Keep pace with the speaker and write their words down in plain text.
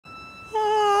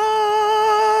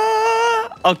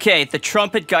Okay, the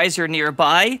trumpet guys are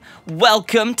nearby.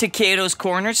 Welcome to Kato's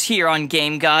Corners here on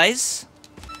Game Guys.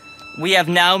 We have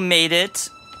now made it.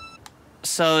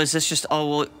 So is this just, oh,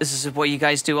 well, this is what you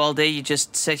guys do all day? You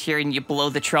just sit here and you blow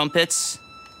the trumpets?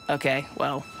 Okay,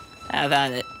 well, have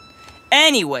at it.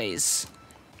 Anyways,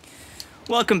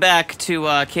 welcome back to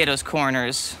Kato's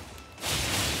Corners.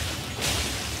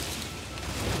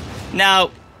 Now,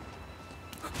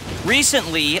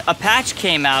 recently, a patch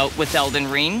came out with Elden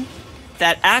Ring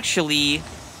that actually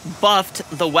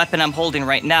buffed the weapon I'm holding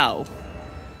right now.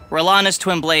 Rolana's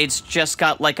Twin Blades just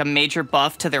got like a major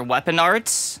buff to their weapon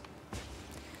arts.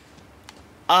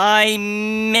 I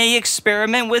may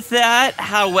experiment with that,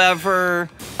 however,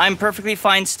 I'm perfectly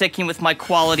fine sticking with my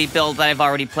quality build that I've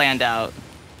already planned out.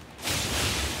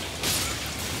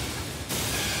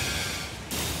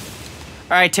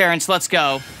 Alright, Terrence, let's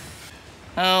go.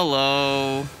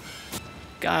 Hello.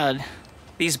 God,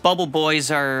 these bubble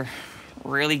boys are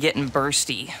really getting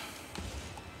bursty.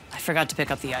 I forgot to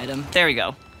pick up the item. There we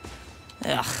go.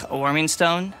 Ugh, a warming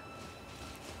stone?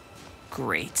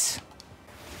 Great.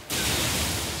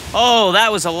 Oh,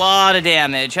 that was a lot of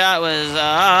damage. That was,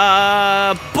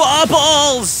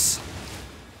 bubbles!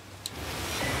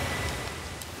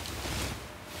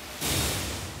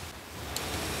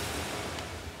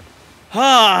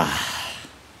 Ah.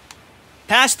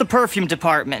 Past the perfume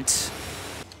department.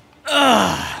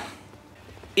 Ugh.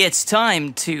 It's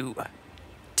time to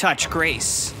touch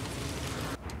grace.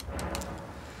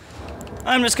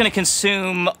 I'm just gonna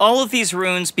consume all of these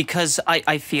runes because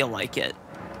I feel like it.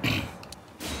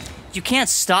 You can't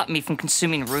stop me from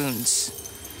consuming runes.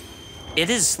 It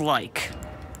is, like,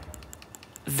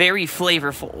 very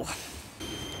flavorful.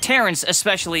 Terrence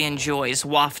especially enjoys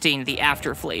wafting the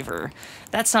after flavor.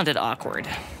 That sounded awkward.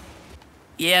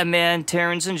 Yeah, man,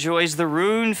 Terrence enjoys the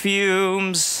rune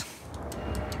fumes.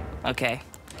 Okay,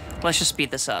 let's just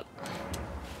speed this up.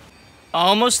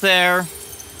 Almost there.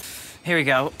 Here we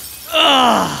go.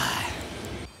 Ugh.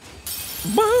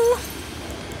 Woo!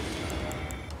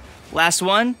 Last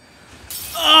one.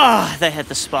 Ah, that hit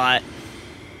the spot.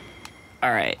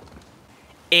 Alright.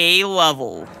 A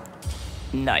level.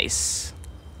 Nice.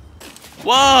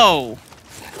 Whoa!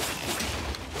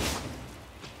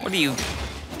 What are you... I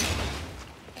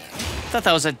thought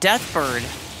that was a death bird.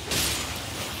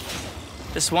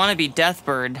 This wannabe death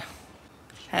bird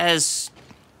has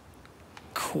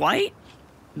quite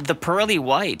the pearly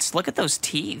whites. Look at those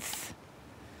teeth.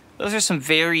 Those are some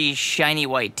very shiny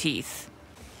white teeth.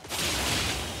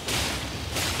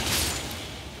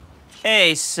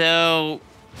 Hey, so...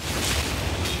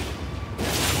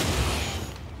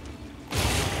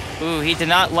 Ooh, he did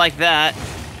not like that.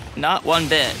 Not one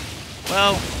bit.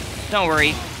 Well, don't worry.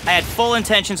 I had full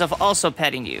intentions of also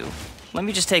petting you. Let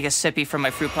me just take a sippy from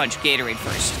my Fruit Punch Gatorade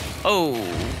first. Oh.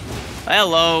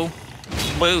 Hello.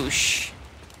 Boosh.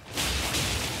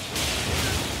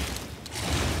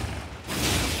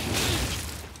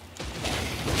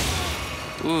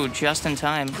 Ooh, just in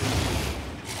time.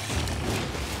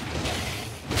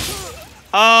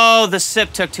 Oh, the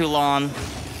sip took too long.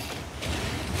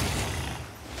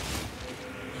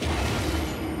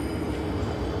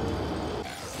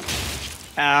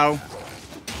 Ow.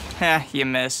 Heh, you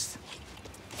missed.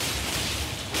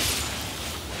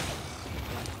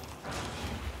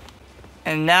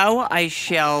 And now I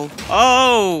shall...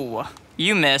 Oh!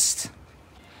 You missed.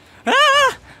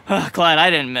 Ah! Oh, glad I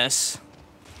didn't miss.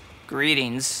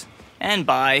 Greetings. And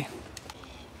bye.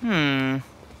 You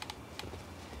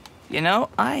know,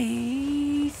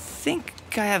 I think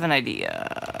I have an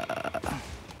idea.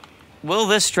 Will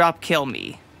this drop kill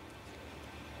me?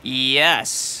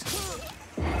 Yes.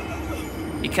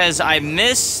 Because I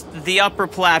missed the upper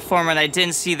platform and I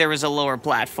didn't see there was a lower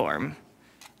platform.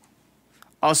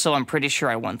 Also, I'm pretty sure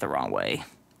I went the wrong way.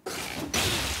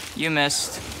 You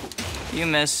missed. You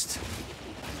missed.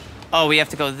 Oh, we have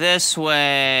to go this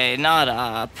way, not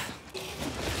up.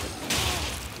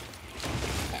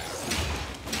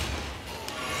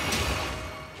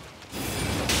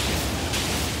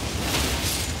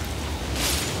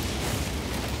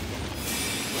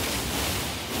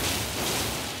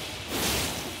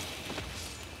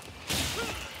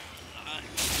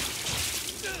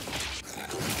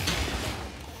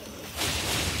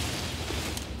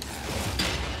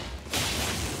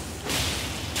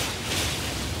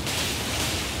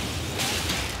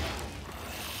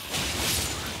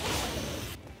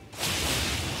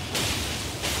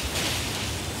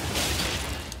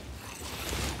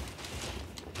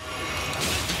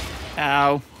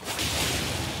 Ow.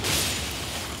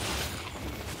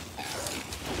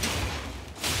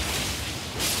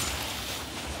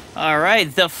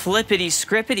 Alright, the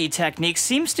flippity-scrippity technique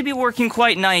seems to be working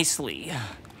quite nicely.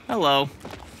 Hello.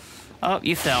 Oh,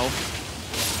 you fell.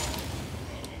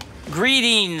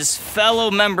 Greetings, fellow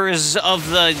members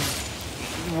of the...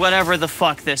 whatever the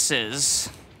fuck this is.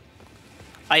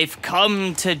 I've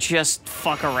come to just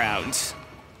fuck around.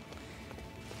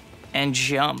 And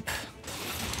jump.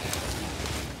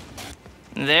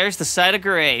 There's the site of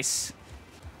grace.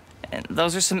 And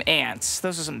those are some ants.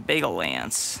 Those are some big ol'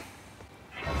 ants.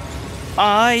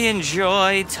 I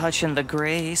enjoy touching the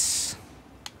grace.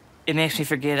 It makes me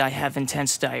forget I have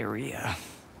intense diarrhea.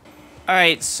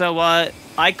 Alright, so,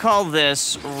 I call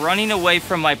this running away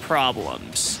from my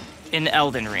problems in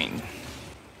Elden Ring.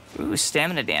 Ooh,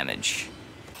 stamina damage.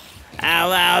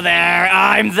 Hello there,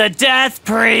 I'm the Death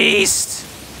Priest!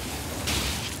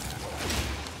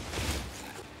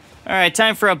 Alright,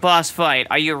 time for a boss fight.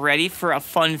 Are you ready for a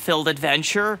fun-filled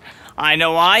adventure? I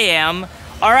know I am.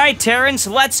 Alright, Terrence,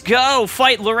 let's go!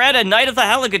 Fight Loretta, Knight of the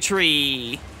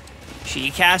Erdtree. She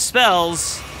casts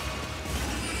spells.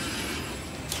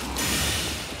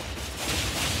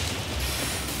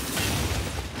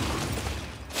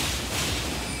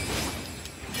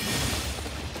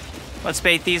 Let's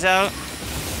bait these out.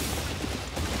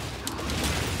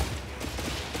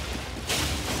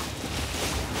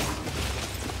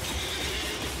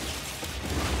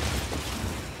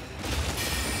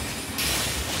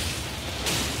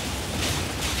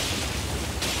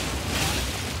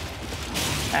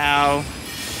 Ow.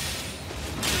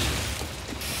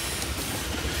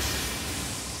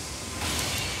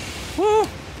 Woo!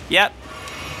 Yep.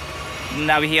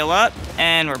 Now we heal up,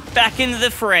 and we're back into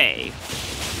the fray.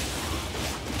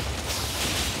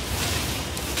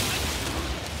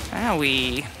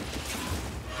 Owie.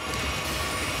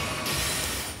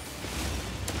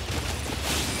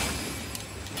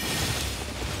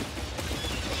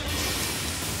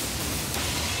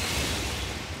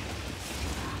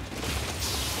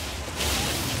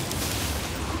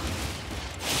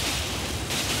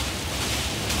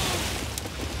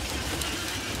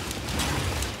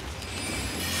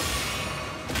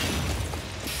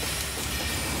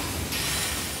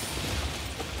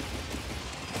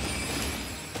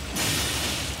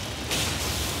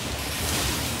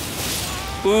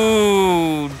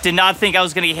 Ooh, did not think I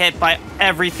was gonna get hit by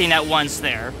everything at once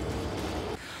there.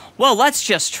 Well, let's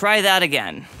just try that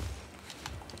again.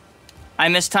 I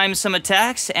mistimed some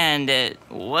attacks, and it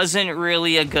wasn't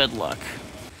really a good look.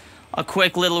 A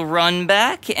quick little run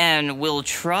back, and we'll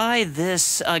try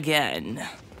this again.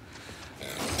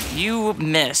 You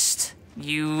missed,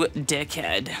 you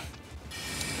dickhead.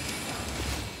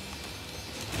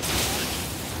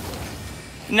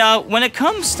 Now, when it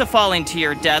comes to falling to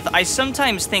your death, I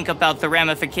sometimes think about the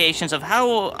ramifications of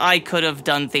how I could have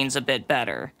done things a bit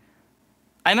better.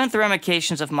 I meant the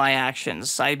ramifications of my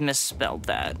actions. I misspelled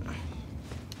that.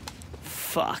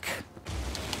 Fuck.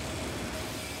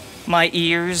 My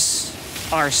ears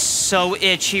are so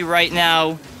itchy right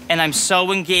now, and I'm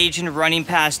so engaged in running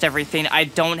past everything, I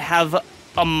don't have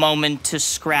a moment to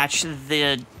scratch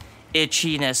the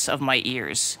itchiness of my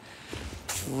ears.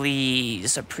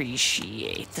 Please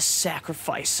appreciate the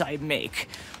sacrifice I make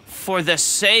for the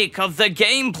sake of the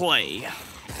gameplay.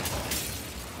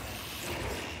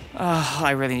 Oh,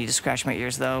 I really need to scratch my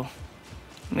ears, though.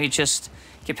 Let me just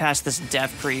get past this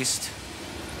Death Priest.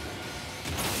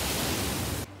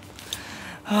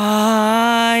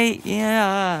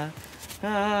 Yeah.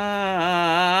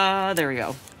 There we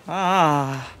go.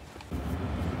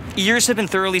 Ears have been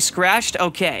thoroughly scratched?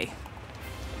 Okay.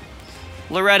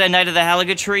 Loretta, Knight of the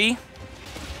Erdtree.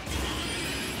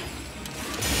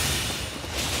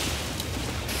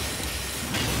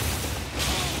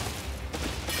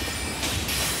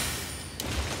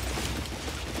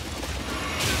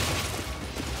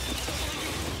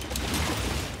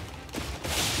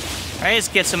 Alright, let's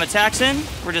get some attacks in.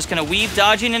 We're just gonna weave,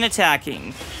 dodging, and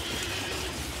attacking.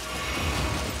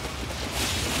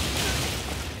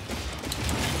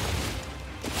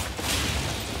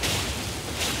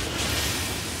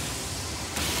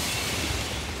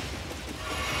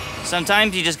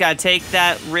 Sometimes you just gotta take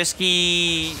that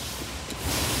risky...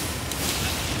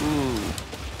 Ooh.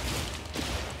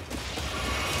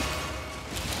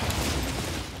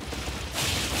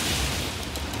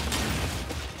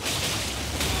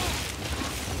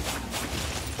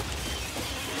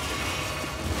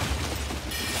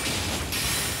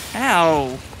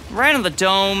 Ow. Right on the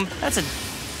dome. That's a...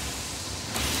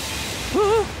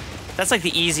 Woo. That's like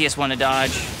the easiest one to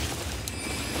dodge.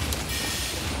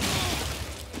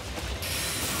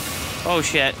 Oh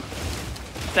shit.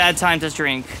 Bad time to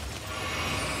drink.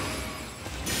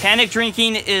 Panic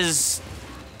drinking is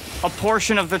a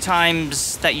portion of the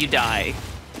times that you die.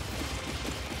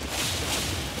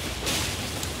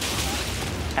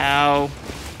 Ow.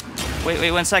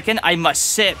 Wait 1 second. I must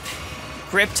sip.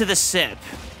 Grip to the sip.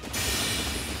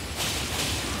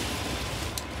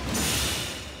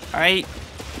 Alright.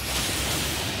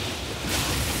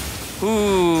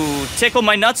 Ooh, tickle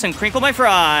my nuts and crinkle my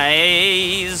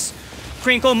fries.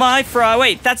 Crinkle my fry.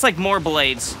 Wait, that's like more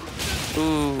blades.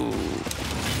 Ooh.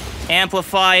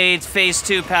 Amplified phase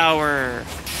 2 power.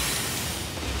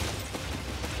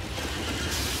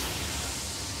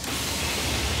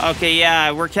 Okay,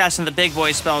 yeah, we're casting the big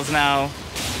boy spells now.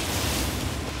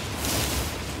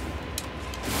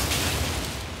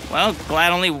 Well,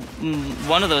 glad only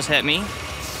one of those hit me.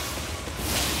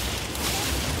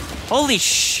 Holy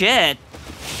shit.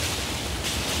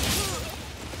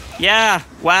 Yeah,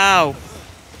 wow.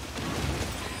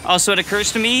 Also, it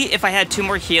occurs to me, if I had 2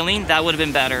 more healing, that would have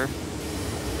been better.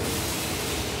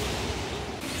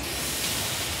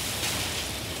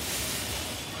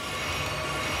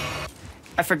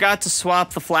 I forgot to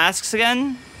swap the flasks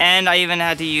again, and I even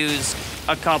had to use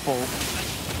a couple.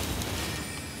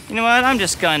 You know what? I'm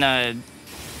just gonna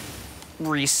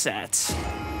reset.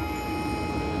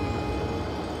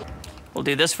 We'll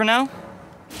do this for now.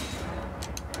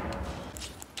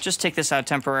 Just take this out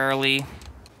temporarily.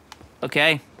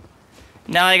 Okay.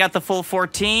 Now I got the full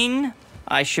 14.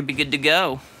 I should be good to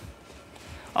go.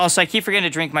 Also, I keep forgetting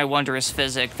to drink my Wondrous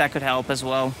Physic. That could help as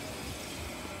well.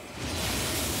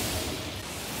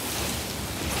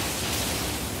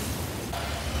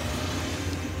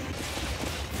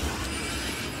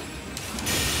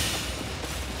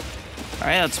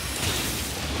 Alright,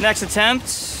 let's... Next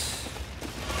attempt.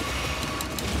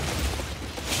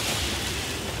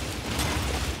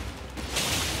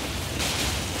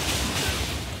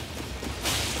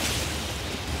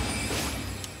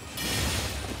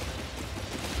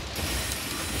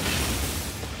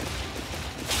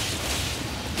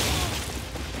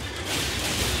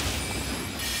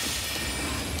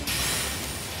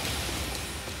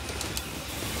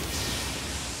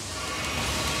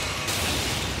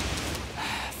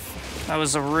 That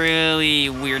was a really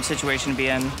weird situation to be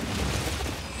in.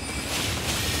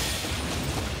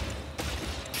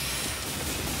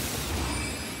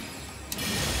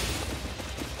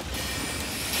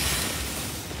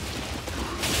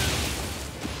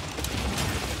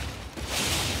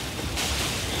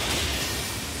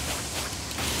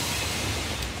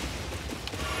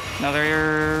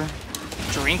 Another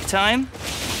drink time.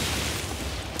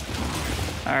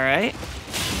 All right.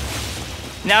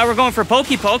 Now we're going for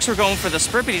Pokey Pokes. We're going for the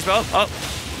Spirpities. Oh.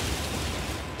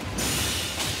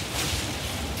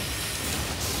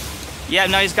 Yeah,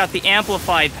 now he's got the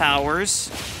amplified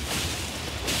powers.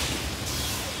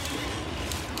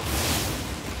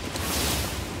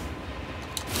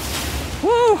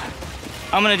 Woo!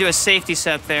 I'm gonna do a safety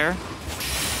set there.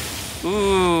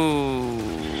 Ooh.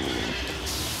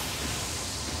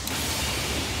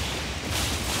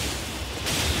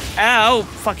 Ow!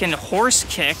 Fucking horse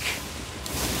kick.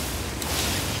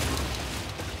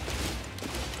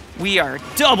 We are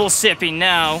double sipping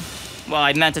now. Well,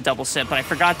 I meant to double sip, but I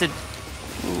forgot to...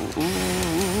 Ooh.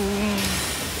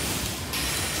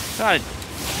 God.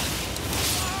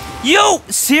 Yo!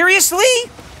 Seriously?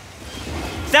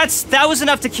 That was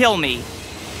enough to kill me.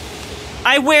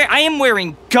 I am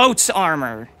wearing goat's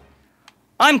armor.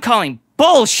 I'm calling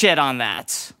bullshit on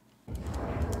that.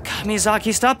 God,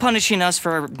 Miyazaki, stop punishing us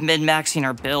for min-maxing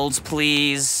our builds,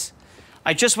 please.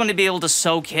 I just want to be able to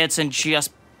soak hits and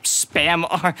just spam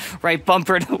our right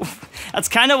bumper. That's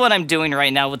kind of what I'm doing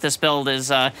right now with this build.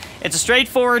 Is it's a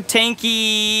straightforward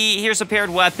tanky. Here's a paired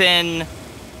weapon.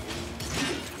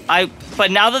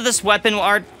 But now that this weapon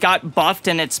art got buffed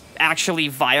and it's actually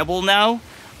viable now,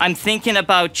 I'm thinking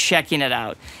about checking it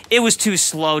out. It was too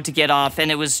slow to get off,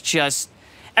 and it was just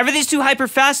everything's too hyper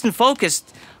fast and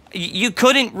focused. You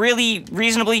couldn't really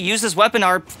reasonably use this weapon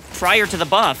art prior to the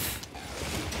buff.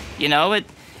 You know, it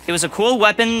was a cool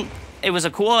weapon. It was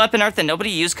a cool weapon art that nobody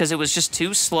used because it was just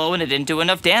too slow and it didn't do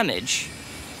enough damage.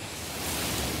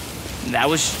 That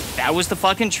was the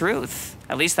fucking truth.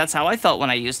 At least that's how I felt when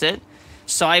I used it.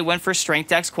 So I went for Strength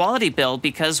Dex quality build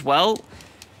because, well,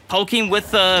 poking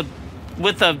with the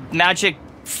magic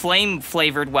flame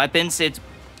flavored weapons,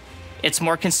 it's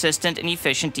more consistent and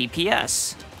efficient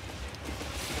DPS.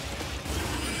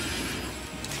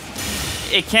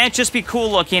 It can't just be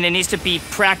cool looking, it needs to be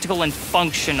practical and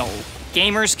functional.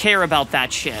 Gamers care about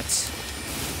that shit.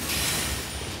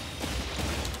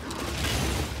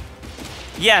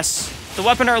 Yes, the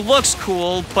weapon art looks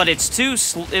cool, but it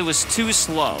was too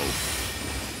slow.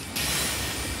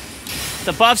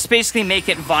 The buffs basically make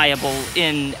it viable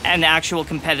in an actual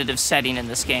competitive setting in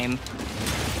this game.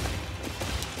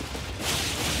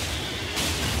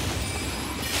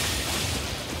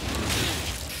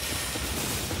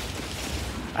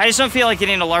 I just don't feel like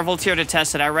getting a larval tier to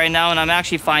test it out right now, and I'm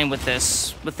actually fine with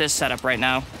this setup right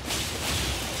now.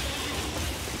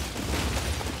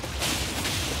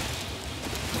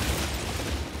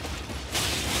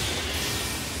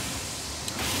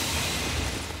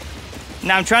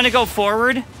 Now I'm trying to go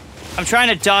forward. I'm trying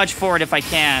to dodge forward if I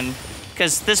can,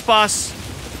 because this boss,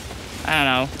 I don't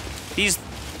know,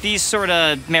 these sort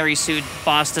of Mary Sue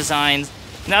boss designs.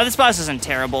 Now this boss isn't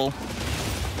terrible.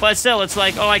 But still, it's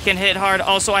like, oh, I can hit hard.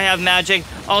 Also, I have magic.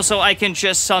 Also, I can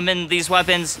just summon these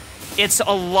weapons. It's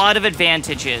a lot of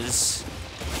advantages.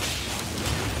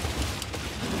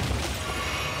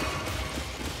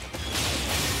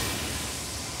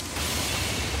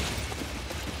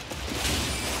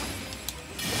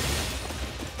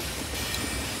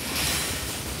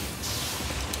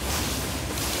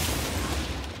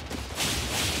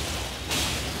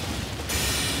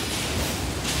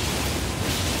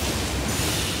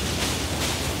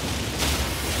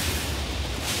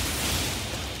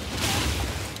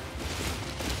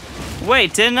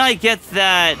 Wait, didn't I get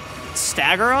that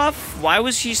stagger off? Why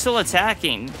was she still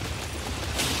attacking?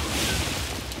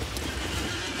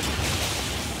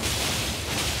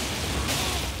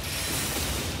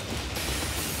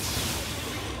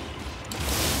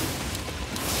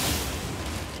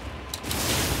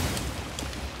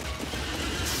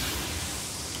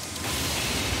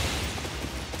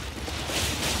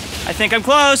 I think I'm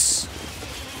close.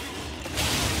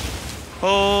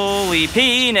 Holy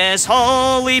penis,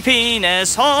 holy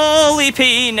penis, holy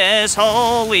penis,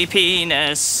 holy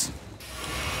penis.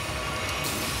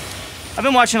 I've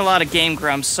been watching a lot of Game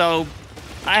Grumps, so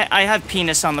I have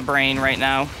penis on the brain right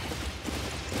now.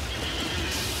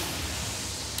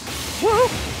 Woo!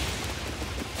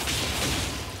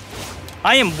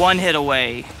 I am one hit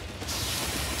away.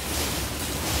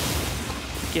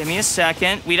 Give me a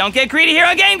second. We don't get greedy here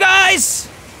on game, guys!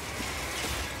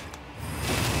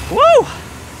 Woo!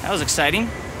 That was exciting.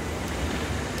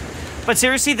 But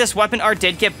seriously, this weapon art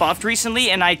did get buffed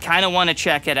recently, and I kind of want to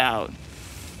check it out.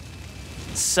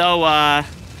 So,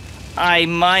 I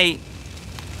might...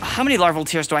 How many larval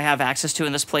tiers do I have access to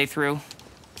in this playthrough?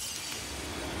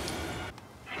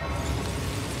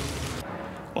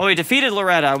 Well, we defeated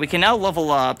Loretta. We can now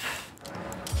level up.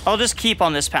 I'll just keep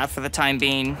on this path for the time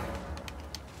being.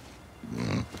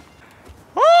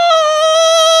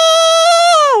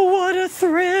 Oh, what a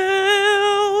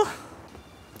thrill!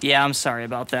 Yeah, I'm sorry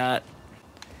about that.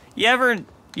 You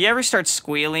ever start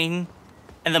squealing,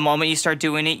 and the moment you start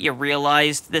doing it, you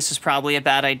realize this is probably a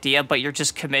bad idea, but you're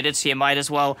just committed, so you might as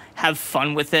well have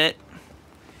fun with it?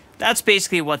 That's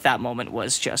basically what that moment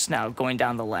was just now, going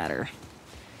down the ladder.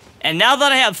 And now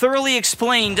that I have thoroughly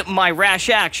explained my rash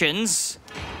actions,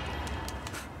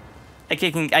 I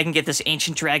can get this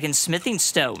ancient dragon smithing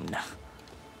stone.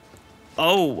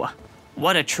 Oh,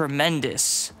 what a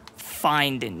tremendous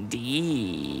find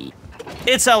indeed.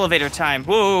 It's elevator time.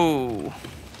 Whoa.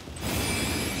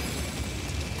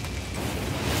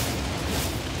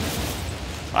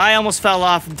 I almost fell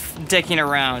off dicking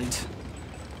around.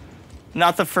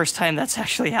 Not the first time that's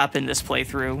actually happened this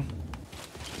playthrough.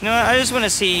 No, I just want to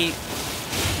see...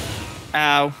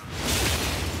 Ow.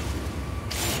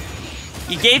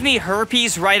 You gave me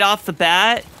herpes right off the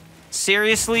bat?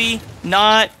 Seriously?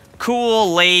 Not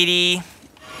cool, lady.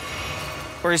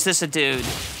 Or is this a dude?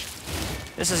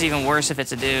 This is even worse if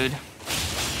it's a dude.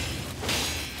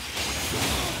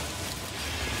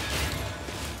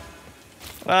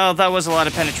 Well, that was a lot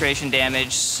of penetration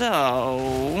damage,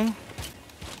 so...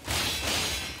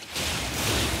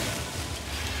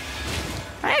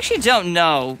 I actually don't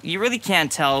know. You really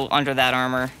can't tell under that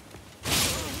armor.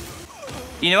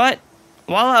 You know what?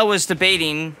 While I was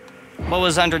debating what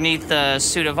was underneath the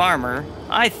suit of armor,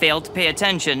 I failed to pay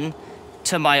attention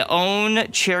to my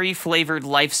own cherry-flavored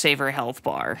lifesaver health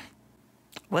bar.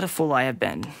 What a fool I have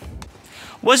been.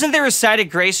 Wasn't there a side of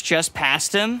grace just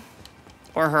past him?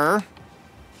 Or her?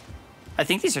 I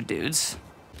think these are dudes.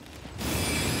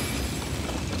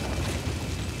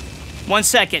 1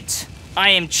 second.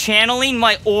 I am channeling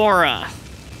my aura.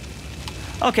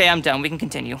 Okay, I'm done. We can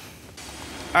continue.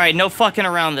 Alright, no fucking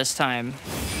around this time.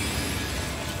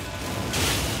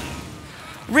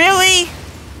 Really?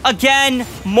 Again,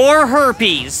 more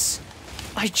herpes.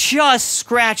 I just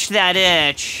scratched that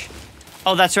itch.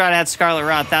 Oh, that's right, I had Scarlet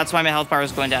Rot. That's why my health bar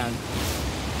was going down.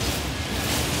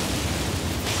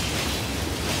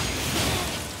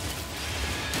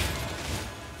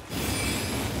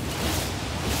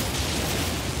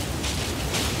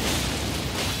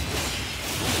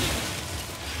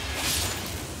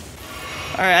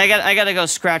 All right, I gotta go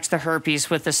scratch the herpes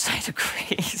with the site of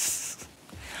grace.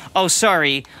 Oh,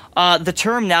 sorry. The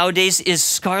term nowadays is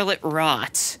scarlet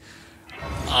rot.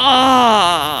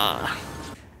 Ah.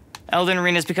 Elden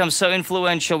Ring has become so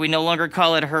influential, we no longer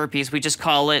call it herpes, we just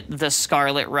call it the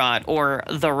scarlet rot, or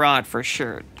the rot for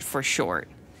short.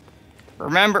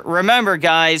 Remember,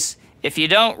 guys, if you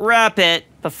don't wrap it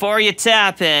before you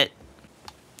tap it,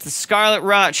 the scarlet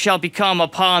rot shall become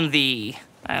upon thee.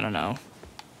 I don't know.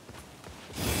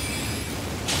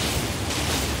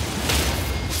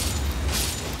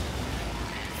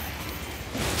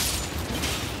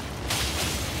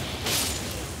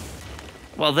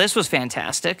 Well, this was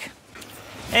fantastic.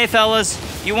 Hey,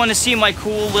 fellas, you want to see my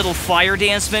cool little fire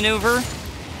dance maneuver?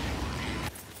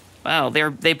 Wow,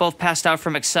 they both passed out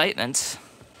from excitement.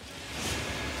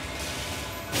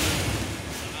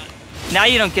 Now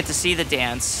you don't get to see the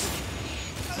dance.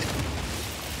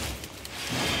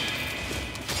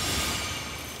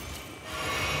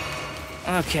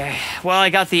 Okay, well, I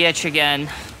got the itch again.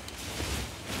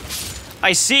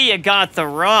 I see you got the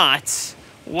rot.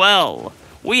 Well,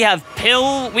 we have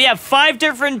 5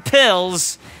 different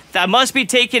pills that must be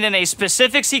taken in a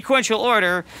specific sequential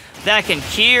order that can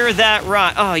cure that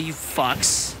rot. Oh, you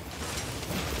fucks.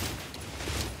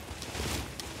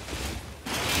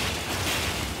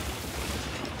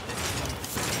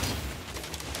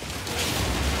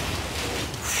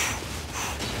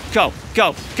 Go,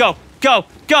 go, go, go,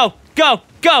 go, go,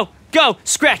 go, go!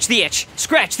 Scratch the itch!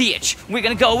 Scratch the itch! We're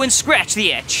gonna go and scratch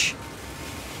the itch!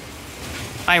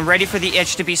 I'm ready for the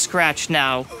itch to be scratched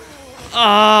now.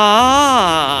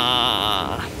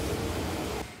 Ah!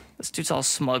 This dude's all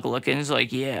smug looking. He's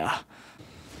like, yeah.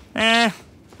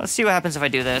 Let's see what happens if I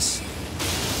do this.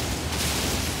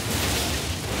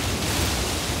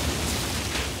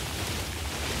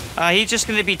 He's just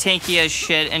gonna be tanky as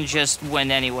shit and just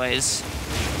win anyways.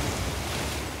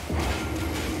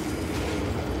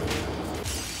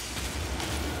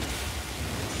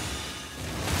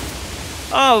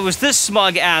 Oh, it was this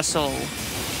smug asshole.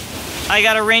 I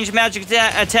got a ranged magic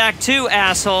attack too,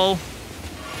 asshole.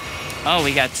 Oh,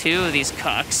 we got 2 of these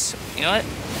cucks. You know what?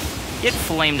 Get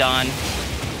flamed on.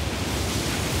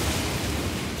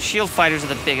 Shield fighters are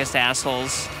the biggest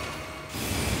assholes.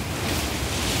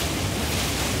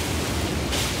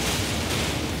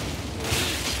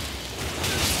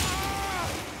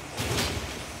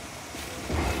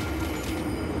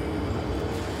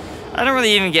 I don't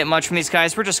really even get much from these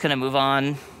guys. We're just gonna move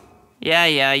on.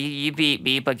 Yeah, you beat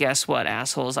me, but guess what,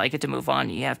 assholes? I get to move on,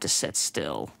 you have to sit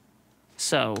still.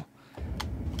 So,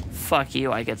 fuck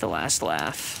you, I get the last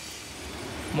laugh.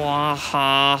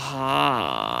 Mwahaha.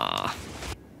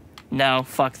 No,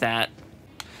 fuck that.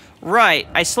 Right,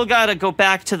 I still gotta go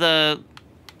back to the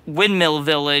windmill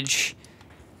village.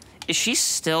 Is she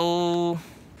still...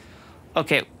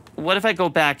 Okay, what if I go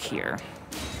back here?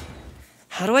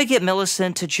 How do I get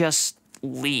Millicent to just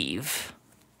leave?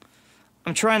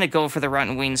 I'm trying to go for the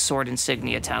Rotten Wing Sword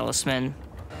Insignia Talisman.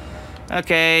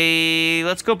 Okay,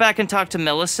 let's go back and talk to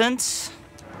Millicent.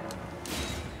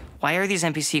 Why are these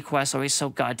NPC quests always so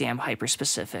goddamn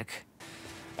hyper-specific?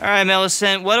 Alright,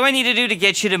 Millicent, what do I need to do to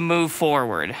get you to move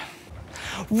forward?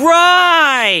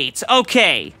 Right!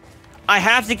 Okay. I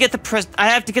have to get the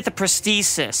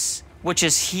prosthesis, which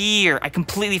is here. I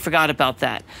completely forgot about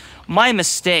that. My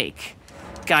mistake.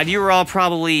 God, you were all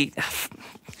probably...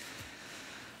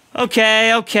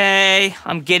 Okay.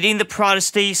 I'm getting the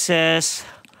prosthesis.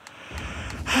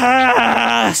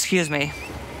 Excuse me.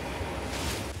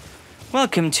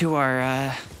 Welcome to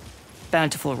our,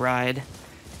 bountiful ride.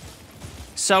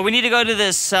 So we need to go to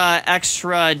this,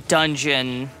 extra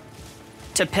dungeon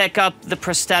to pick up the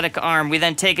prosthetic arm. We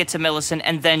then take it to Millicent,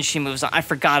 and then she moves on. I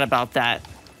forgot about that.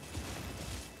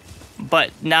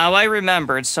 But now I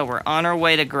remembered, so we're on our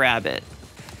way to grab it.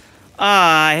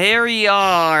 Ah, here we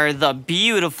are, the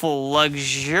beautiful,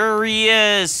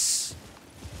 luxurious...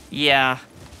 Yeah,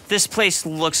 this place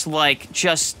looks like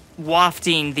just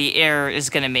wafting the air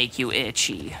is gonna make you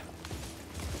itchy.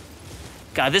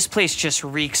 God, this place just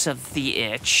reeks of the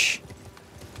itch.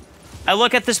 I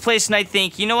look at this place and I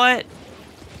think, you know what?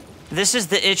 This is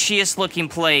the itchiest looking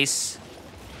place,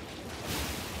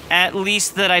 at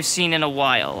least that I've seen in a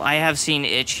while. I have seen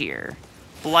itch here.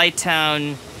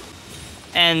 Blighttown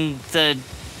and the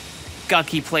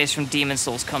Gucky place from Demon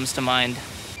Souls comes to mind.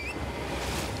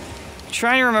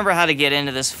 Trying to remember how to get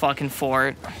into this fucking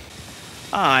fort.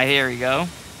 Ah, here we go.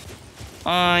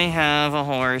 I have a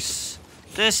horse.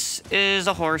 This is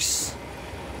a horse.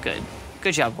 Good.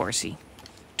 Good job, horsey.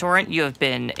 Torrent, you have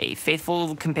been a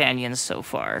faithful companion so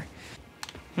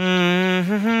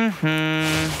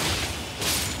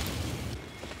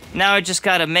Now I just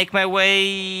gotta make my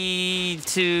way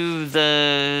to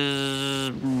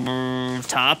the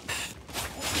top.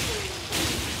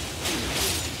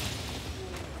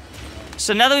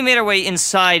 So now that we made our way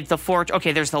inside the fort...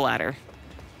 Okay, there's the ladder.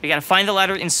 We gotta find the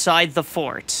ladder inside the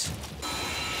fort.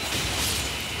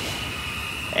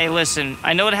 Hey, listen,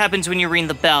 I know what happens when you ring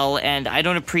the bell, and I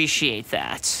don't appreciate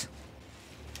that.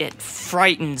 It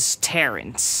frightens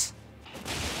Terrence.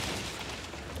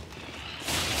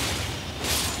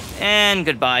 And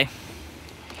goodbye.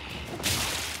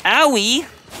 Owie!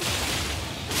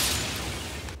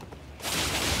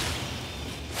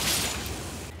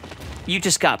 You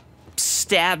just got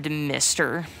stabbed,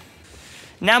 mister.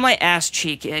 Now my ass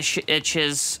cheek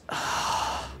itches.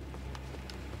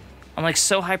 I'm like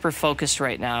so hyper-focused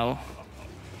right now.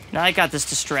 Now I got this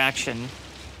distraction.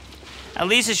 At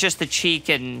least it's just the cheek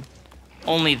and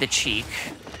only the cheek.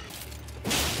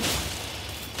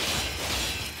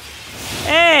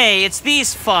 Hey, it's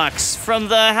these fucks from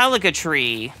the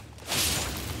Erdtree.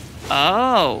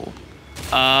 Oh.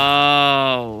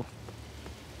 Oh.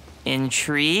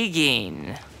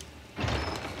 Intriguing.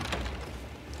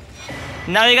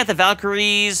 Now you got the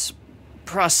Valkyrie's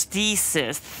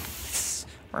prosthesis.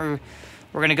 We're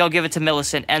gonna go give it to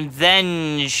Millicent, and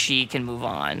then she can move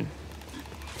on.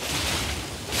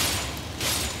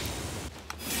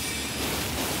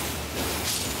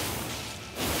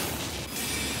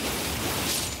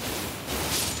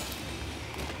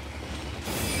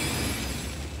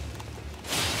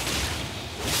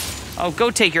 Oh,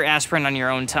 go take your aspirin on your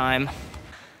own time.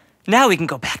 Now we can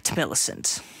go back to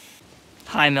Millicent.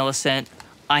 Hi, Millicent.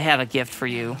 I have a gift for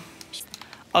you.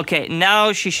 Okay,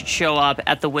 now she should show up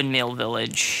at the Windmill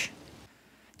Village.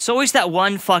 It's always that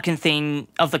one fucking thing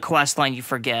of the quest line you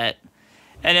forget.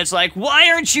 And it's like, why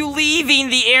aren't you leaving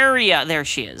the area? There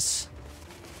she is.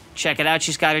 Check it out,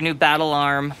 she's got her new battle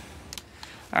arm.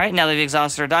 Alright, now that we've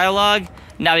exhausted our dialogue,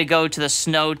 now we go to the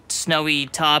snowy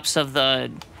tops of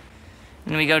the...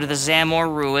 And we go to the Zamor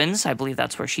Ruins. I believe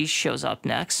that's where she shows up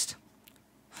next.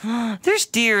 There's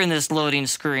deer in this loading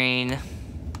screen.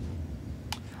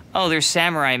 Oh, there's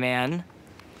Samurai Man.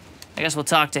 I guess we'll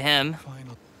talk to him.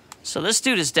 So this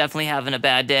dude is definitely having a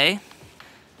bad day.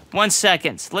 1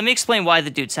 second. Let me explain why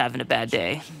the dude's having a bad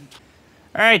day.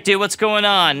 Alright, dude, what's going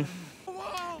on?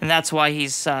 And that's why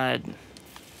he's, having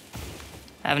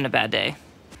a bad day.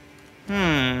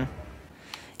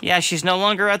 Yeah, she's no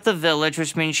longer at the village,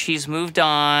 which means she's moved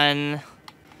on.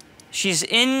 She's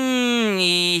in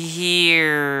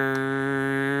here.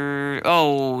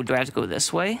 Oh, do I have to go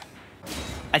this way?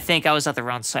 I think I was at the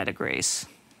wrong side of Grace.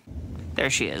 There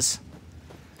she is.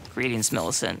 Greetings,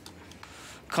 Millicent.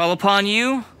 Call upon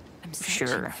you?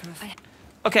 Sure.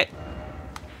 Okay.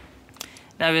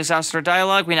 Now we've exhausted our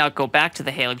dialogue. We now go back to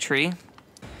the Erdtree.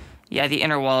 Yeah, the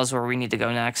inner wall is where we need to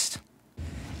go next.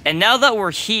 And now that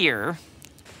we're here...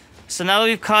 So now that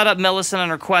we've caught up Millicent on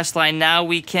her quest line, now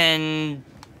we can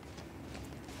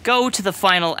go to the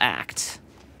final act.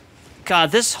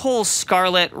 God, this whole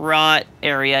Scarlet Rot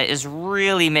area is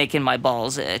really making my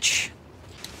balls itch.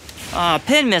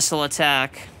 Pin missile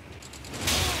attack.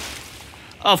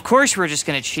 Of course we're just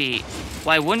gonna cheat.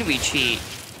 Why wouldn't we cheat?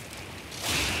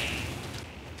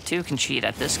 Two can cheat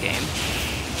at this game.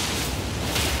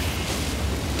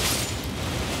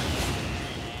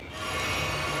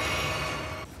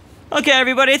 Okay,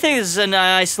 everybody, I think this is a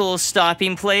nice little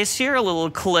stopping place here, a little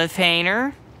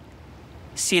cliffhanger.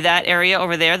 See that area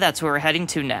over there? That's where we're heading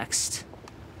to next.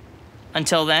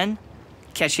 Until then,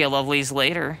 catch you lovelies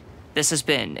later. This has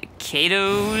been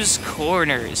Kato's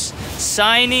Corners,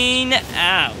 signing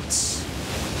out.